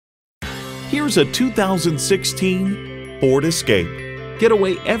Here's a 2016 Ford Escape. Get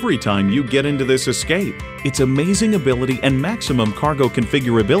away every time you get into this Escape. Its amazing ability and maximum cargo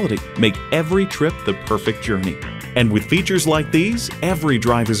configurability make every trip the perfect journey. And with features like these, every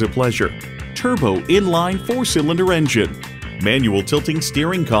drive is a pleasure. Turbo inline 4-cylinder engine, manual tilting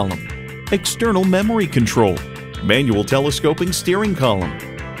steering column, external memory control, manual telescoping steering column,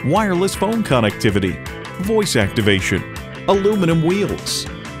 wireless phone connectivity, voice activation, aluminum wheels,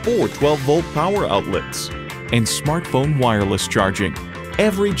 4 12-volt power outlets, and smartphone wireless charging.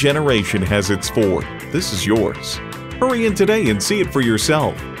 Every generation has its Ford. This is yours. Hurry in today and see it for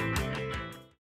yourself.